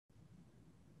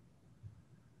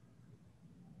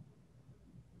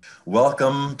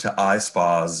Welcome to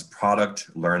iSpa's Product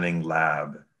Learning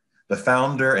Lab. The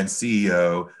founder and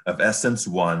CEO of Essence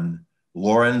One,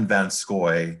 Lauren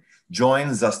VanScoy,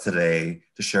 joins us today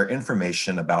to share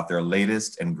information about their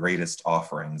latest and greatest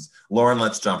offerings. Lauren,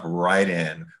 let's jump right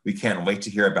in. We can't wait to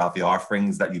hear about the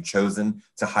offerings that you've chosen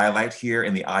to highlight here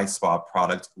in the iSpa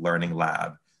Product Learning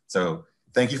Lab. So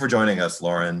thank you for joining us,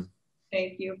 Lauren.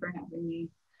 Thank you for having me.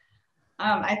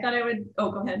 I thought I would,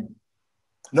 go ahead.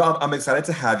 No, I'm excited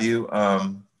to have you.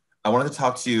 I wanted to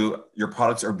talk to you. Your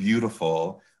products are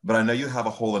beautiful, but I know you have a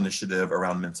whole initiative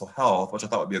around mental health, which I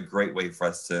thought would be a great way for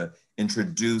us to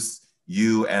introduce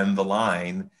you and the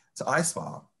line to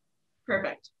iSpa.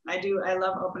 Perfect. I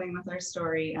love opening with our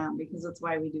story because it's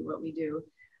why we do what we do.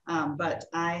 But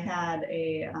I had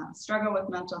a struggle with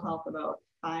mental health about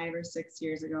 5 or 6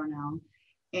 years ago now.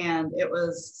 And it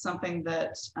was something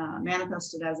that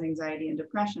manifested as anxiety and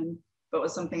depression, but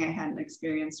was something I hadn't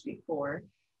experienced before.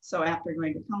 So after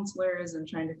going to counselors and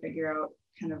trying to figure out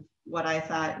kind of what I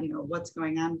thought, what's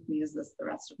going on with me? Is this the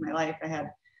rest of my life? I had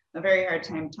a very hard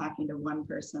time talking to one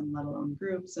person, let alone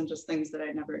groups, and just things that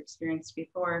I'd never experienced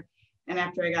before. And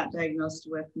after I got diagnosed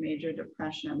with major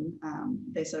depression,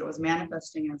 they said it was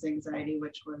manifesting as anxiety,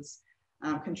 which was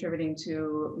contributing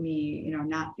to me,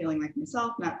 not feeling like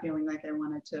myself, not feeling like I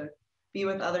wanted to be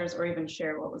with others or even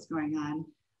share what was going on.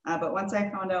 But once I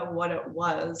found out what it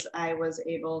was, I was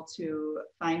able to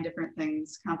find different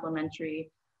things,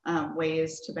 complementary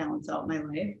ways to balance out my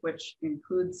life, which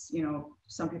includes,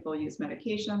 some people use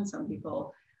medication, some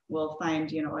people will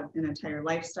find, an entire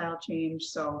lifestyle change.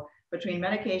 So between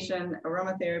medication,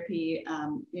 aromatherapy,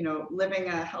 living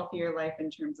a healthier life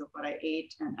in terms of what I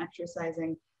ate and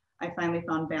exercising, I finally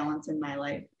found balance in my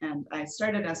life. And I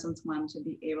started Essence One to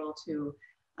be able to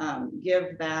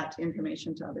give that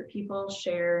information to other people,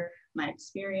 share my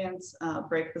experience,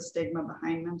 break the stigma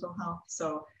behind mental health.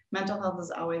 So mental health is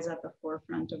always at the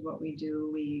forefront of what we do.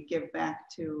 We give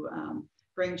back to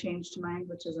Bring Change to Mind,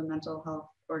 which is a mental health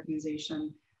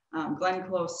organization. Glenn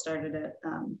Close started it,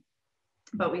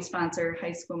 but we sponsor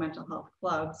high school mental health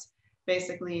clubs,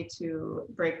 basically to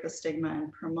break the stigma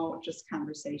and promote just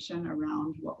conversation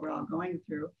around what we're all going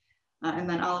through. And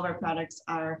then all of our products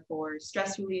are for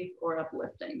stress relief or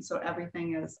uplifting. So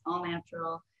everything is all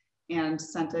natural and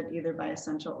scented either by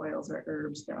essential oils or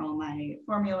herbs. They're all my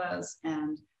formulas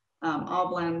and all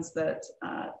blends that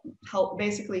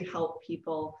basically help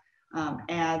people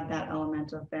add that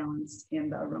element of balance in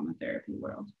the aromatherapy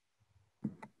world.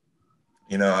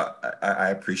 I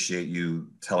appreciate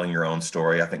you telling your own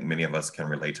story. I think many of us can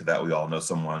relate to that. We all know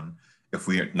someone, if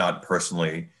we're not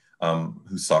personally,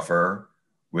 who suffer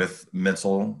with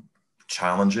mental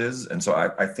challenges. And so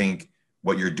I think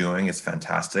what you're doing is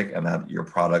fantastic, and that your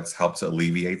products help to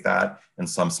alleviate that in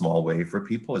some small way for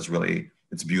people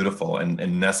it's beautiful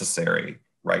and necessary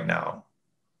right now.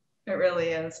 It really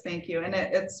is. Thank you. And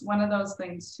it's one of those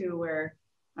things too, where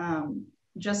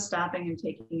just stopping and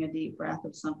taking a deep breath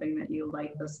of something that you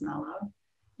like the smell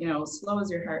of, slows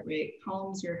your heart rate,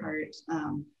 calms your heart,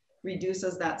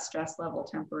 reduces that stress level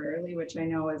temporarily, which I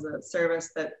know is a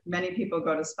service that many people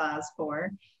go to spas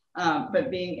for.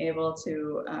 But being able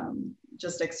to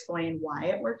just explain why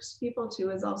it works for people too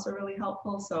is also really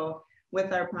helpful. So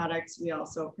with our products, we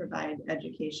also provide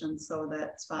education so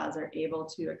that spas are able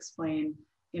to explain,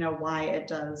 why it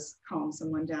does calm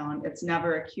someone down. It's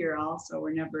never a cure-all, so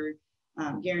we're never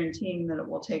guaranteeing that it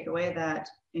will take away that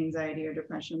anxiety or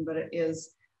depression, but it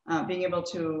is being able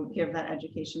to give that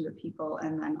education to people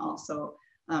and then also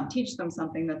teach them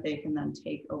something that they can then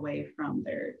take away from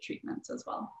their treatments as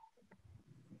well.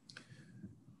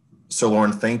 So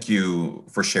Lauren, thank you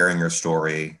for sharing your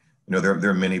story. There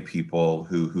are many people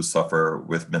who suffer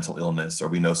with mental illness, or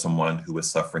we know someone who is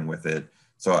suffering with it.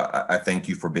 So I thank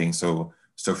you for being so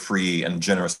free and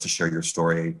generous to share your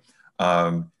story.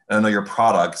 And I know your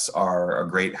products are a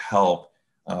great help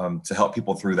to help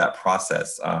people through that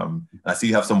process. I see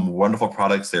you have some wonderful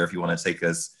products there. If you want to take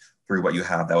us through what you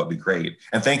have, that would be great.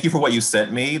 And thank you for what you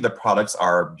sent me. The products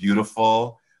are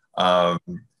beautiful.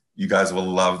 You guys will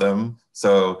love them.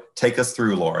 So take us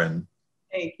through, Lauren.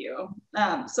 Thank you.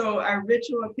 So our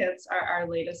ritual kits are our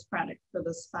latest product for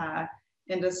the spa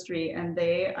industry, and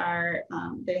they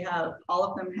have, all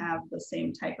of them have the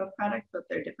same type of product, but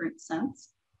they're different scents.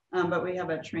 But we have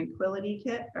a tranquility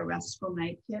kit, a restful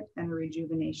night kit, and a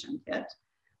rejuvenation kit.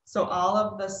 So all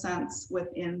of the scents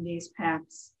within these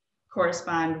packs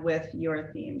correspond with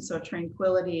your theme. So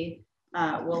tranquility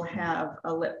will have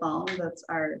a lip balm that's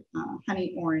our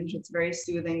honey orange. It's very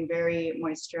soothing, very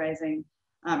moisturizing.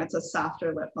 It's a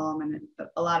softer lip balm, and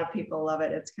a lot of people love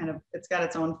it. It's got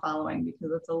its own following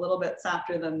because it's a little bit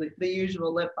softer than the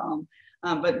usual lip balm.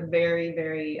 but very,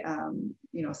 very,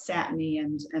 satiny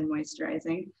and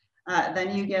moisturizing.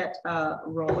 Then you get a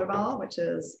rollerball, which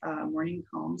is morning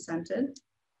calm scented.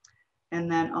 And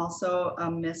then also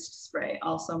a mist spray,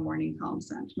 also morning calm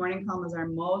scent. Morning calm is our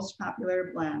most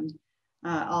popular blend.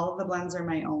 All of the blends are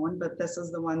my own, but this is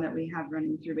the one that we have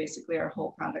running through basically our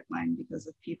whole product line, because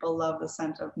if people love the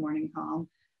scent of morning calm,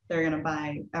 they're going to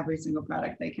buy every single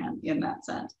product they can in that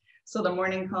scent. So the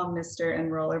morning calm mister and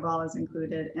rollerball is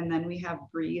included. And then we have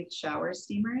breathe shower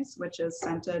steamers, which is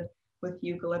scented with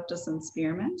eucalyptus and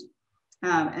spearmint.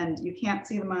 And you can't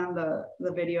see them on the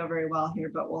video very well here,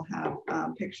 but we'll have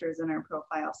pictures in our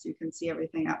profile so you can see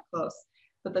everything up close.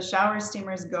 But the shower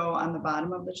steamers go on the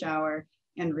bottom of the shower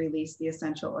and release the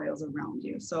essential oils around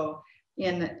you. So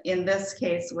in this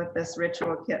case, with this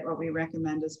ritual kit, what we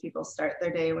recommend is people start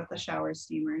their day with a shower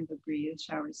steamer, the Breathe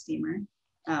shower steamer.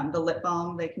 The lip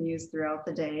balm they can use throughout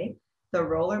the day. The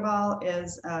rollerball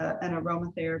is an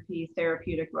aromatherapy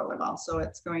therapeutic rollerball. So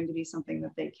it's going to be something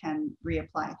that they can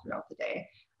reapply throughout the day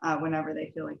whenever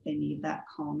they feel like they need that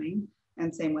calming.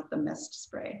 And same with the mist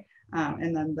spray.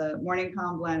 And then the morning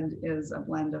calm blend is a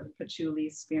blend of patchouli,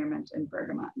 spearmint, and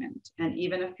bergamot mint. And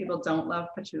even if people don't love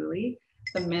patchouli,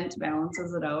 the mint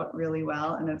balances it out really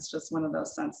well. And it's just one of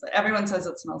those scents that everyone says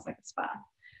it smells like a spa.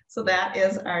 So that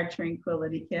is our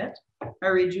tranquility kit.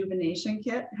 Our rejuvenation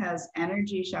kit has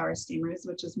energy shower steamers,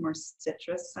 which is more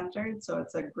citrus centered. So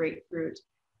it's a grapefruit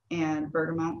and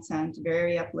bergamot scent,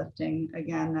 very uplifting.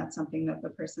 Again, that's something that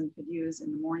the person could use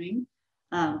in the morning.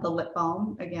 The lip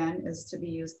balm, again, is to be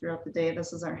used throughout the day.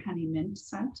 This is our honey mint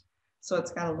scent. So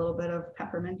it's got a little bit of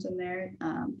peppermint in there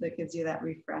that gives you that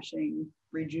refreshing,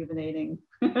 rejuvenating,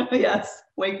 yes,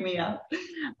 wake me up.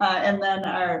 And then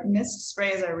our mist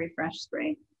spray is our refresh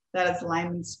spray. That is lime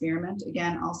and spearmint.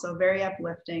 Again, also very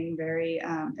uplifting, very,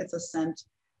 it's a scent,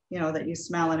 that you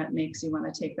smell and it makes you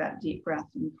want to take that deep breath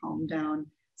and calm down.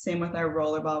 Same with our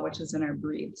rollerball, which is in our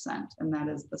breathe scent, and that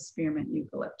is the spearmint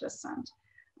eucalyptus scent.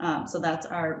 So that's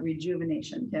our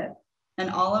rejuvenation kit. And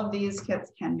all of these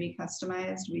kits can be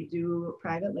customized. We do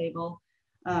private label,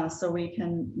 so we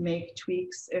can make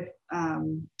tweaks if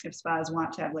spas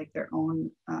want to have like their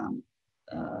own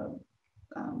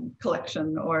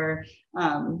collection or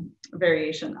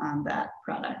variation on that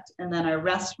product. And then our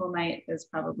restful night is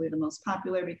probably the most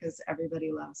popular because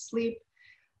everybody loves sleep,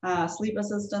 sleep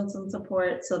assistance and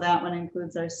support. So that one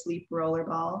includes our sleep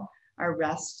rollerball, our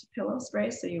rest pillow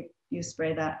spray. So you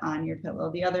spray that on your pillow.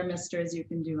 The other misters you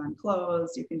can do on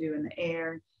clothes, you can do in the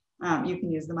air, you can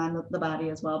use them on the body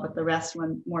as well, but the rest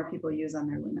one more people use on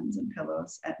their linens and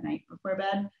pillows at night before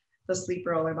bed. The sleep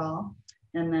rollerball.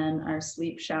 And then our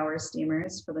sleep shower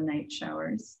steamers for the night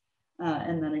showers.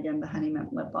 And then again, the honey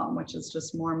mint lip balm, which is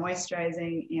just more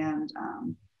moisturizing and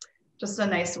just a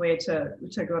nice way to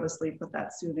go to sleep with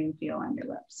that soothing feel on your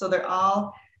lips. So they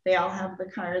all have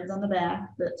the cards on the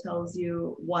back that tells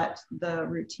you what the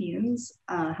routines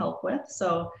help with.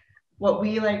 So what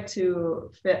we like to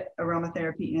fit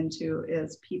aromatherapy into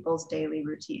is people's daily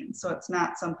routine. So it's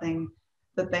not something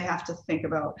that they have to think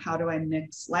about, how do I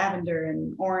mix lavender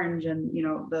and orange and,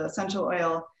 the essential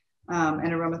oil and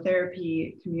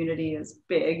aromatherapy community is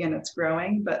big and it's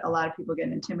growing, but a lot of people get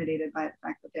intimidated by the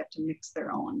fact that they have to mix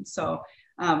their own. So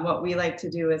what we like to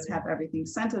do is have everything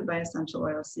scented by essential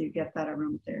oil so you get that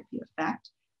aromatherapy effect,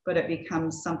 but it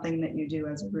becomes something that you do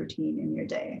as a routine in your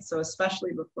day. So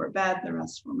especially before bed, the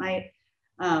restful night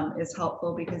is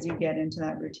helpful because you get into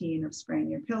that routine of spraying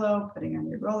your pillow, putting on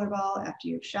your rollerball after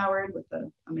you've showered with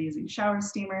the amazing shower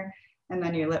steamer, and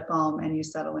then your lip balm, and you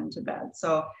settle into bed.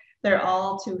 So they're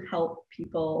all to help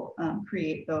people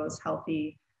create those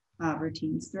healthy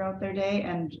routines throughout their day.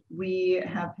 And we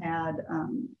have had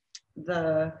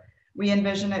we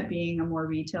envision it being a more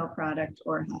retail product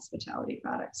or hospitality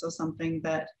product. So something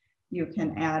that you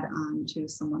can add on to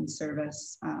someone's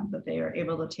service that they are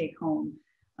able to take home.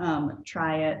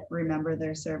 Try it, remember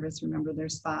their service, remember their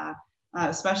spa,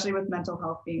 especially with mental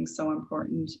health being so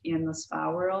important in the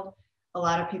spa world. A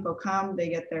lot of people come, they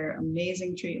get their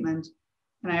amazing treatment.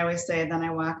 And I always say, then I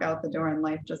walk out the door and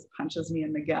life just punches me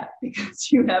in the gut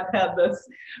because you have had this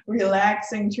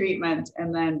relaxing treatment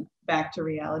and then back to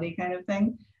reality kind of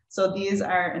thing. So these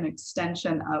are an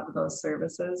extension of those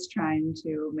services, trying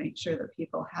to make sure that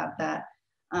people have that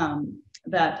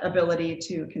that ability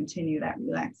to continue that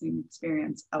relaxing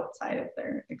experience outside of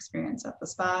their experience at the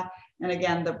spa. And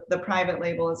again, the private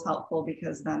label is helpful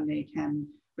because then they can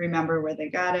remember where they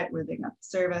got it, where they got the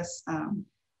service,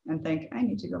 and think, I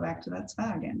need to go back to that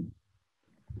spa again.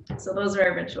 So those are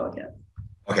our ritual kits.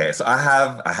 Okay, so I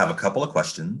have a couple of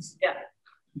questions. Yeah.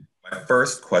 My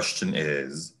first question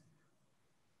is,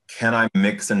 Can I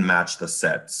mix and match the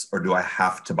sets, or do I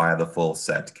have to buy the full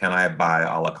set? Can I buy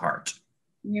a la carte?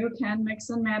 You can mix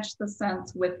and match the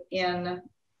scents within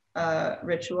a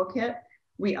ritual kit.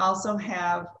 We also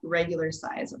have regular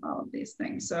size of all of these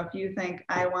things. So if you think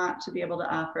I want to be able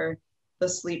to offer the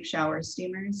sleep shower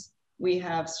steamers, we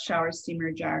have shower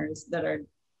steamer jars that are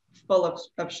full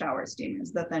of shower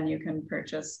steamers that then you can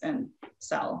purchase and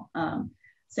sell.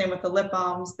 Same with the lip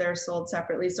balms, they're sold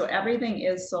separately. So everything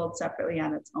is sold separately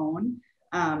on its own,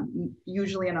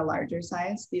 usually in a larger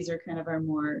size. These are kind of our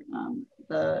more,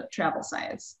 the travel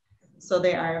size. So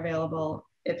they are available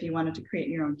if you wanted to create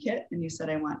your own kit and you said,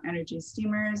 I want energy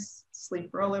steamers,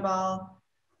 sleep rollerball,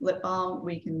 lip balm,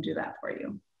 we can do that for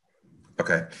you.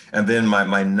 Okay. And then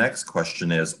my next question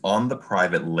is, on the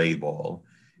private label,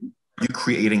 are you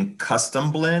creating custom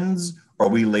blends, or are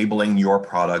we labeling your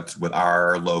product with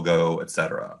our logo, et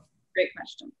cetera? Great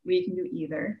question. We can do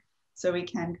either. So we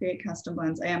can create custom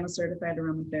blends. I am a certified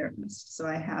aromatherapist, so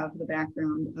I have the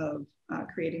background of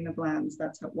creating the blends.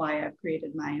 That's why I've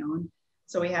created my own.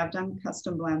 So we have done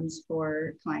custom blends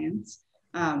for clients.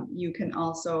 You can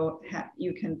also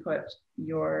you can put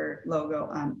your logo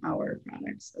on our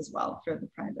products as well for the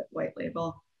private white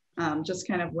label, just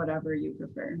kind of whatever you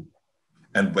prefer.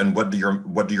 And what do your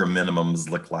minimums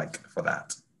look like for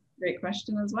that? Great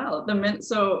question as well.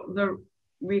 So the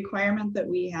requirement that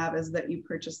we have is that you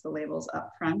purchase the labels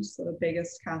up front. So the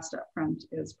biggest cost up front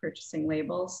is purchasing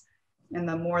labels. And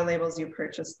the more labels you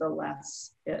purchase, the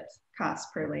less it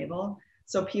costs per label.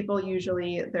 So people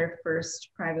usually, their first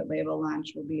private label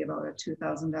launch will be about a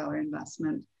 $2,000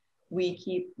 investment.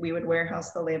 We would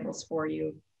warehouse the labels for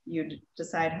you. You'd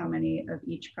decide how many of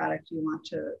each product you want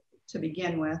to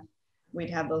begin with. We'd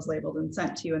have those labeled and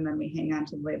sent to you, and then we hang on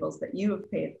to the labels that you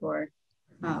have paid for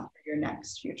your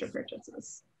next future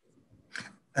purchases.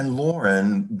 And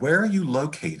Lauren, where are you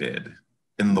located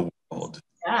in the world?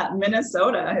 Yeah,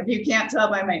 Minnesota. If you can't tell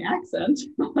by my accent,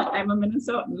 I'm a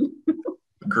Minnesotan.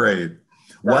 Great.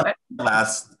 So,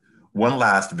 One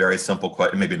last very simple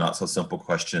question, maybe not so simple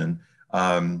question.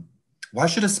 Why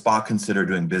should a spa consider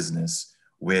doing business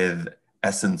with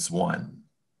Essence One?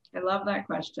 I love that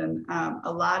question.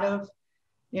 A lot of,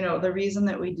 the reason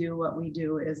that we do what we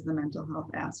do is the mental health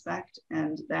aspect.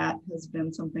 And that has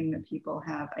been something that people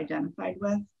have identified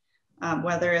with,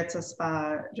 whether it's a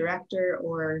spa director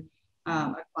or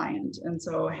a client. And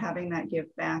so having that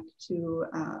give back to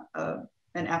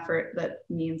an effort that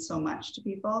means so much to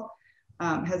people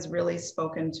has really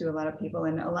spoken to a lot of people.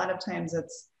 And a lot of times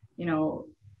it's,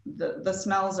 the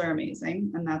smells are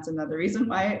amazing. And that's another reason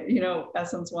why,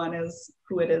 Essence One is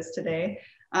who it is today.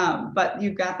 But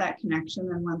you've got that connection.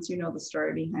 And once you know the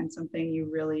story behind something, you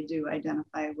really do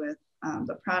identify with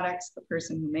the products, the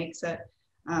person who makes it,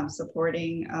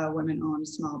 supporting a women-owned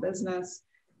small business,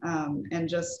 and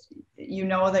just,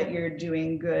 that you're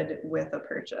doing good with a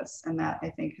purchase. And that, I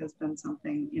think, has been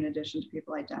something, in addition to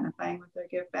people identifying with their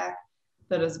give back,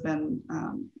 that has been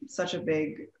such a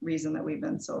big reason that we've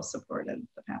been so supported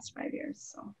the past 5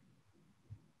 years. So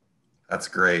that's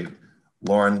great.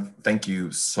 Lauren, thank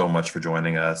you so much for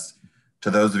joining us.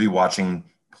 To those of you watching,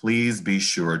 please be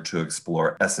sure to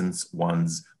explore Essence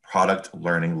One's product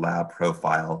learning lab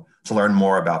profile to learn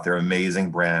more about their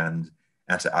amazing brand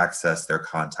and to access their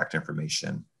contact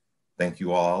information. Thank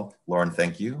you all. Lauren,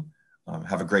 thank you.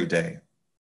 Have a great day.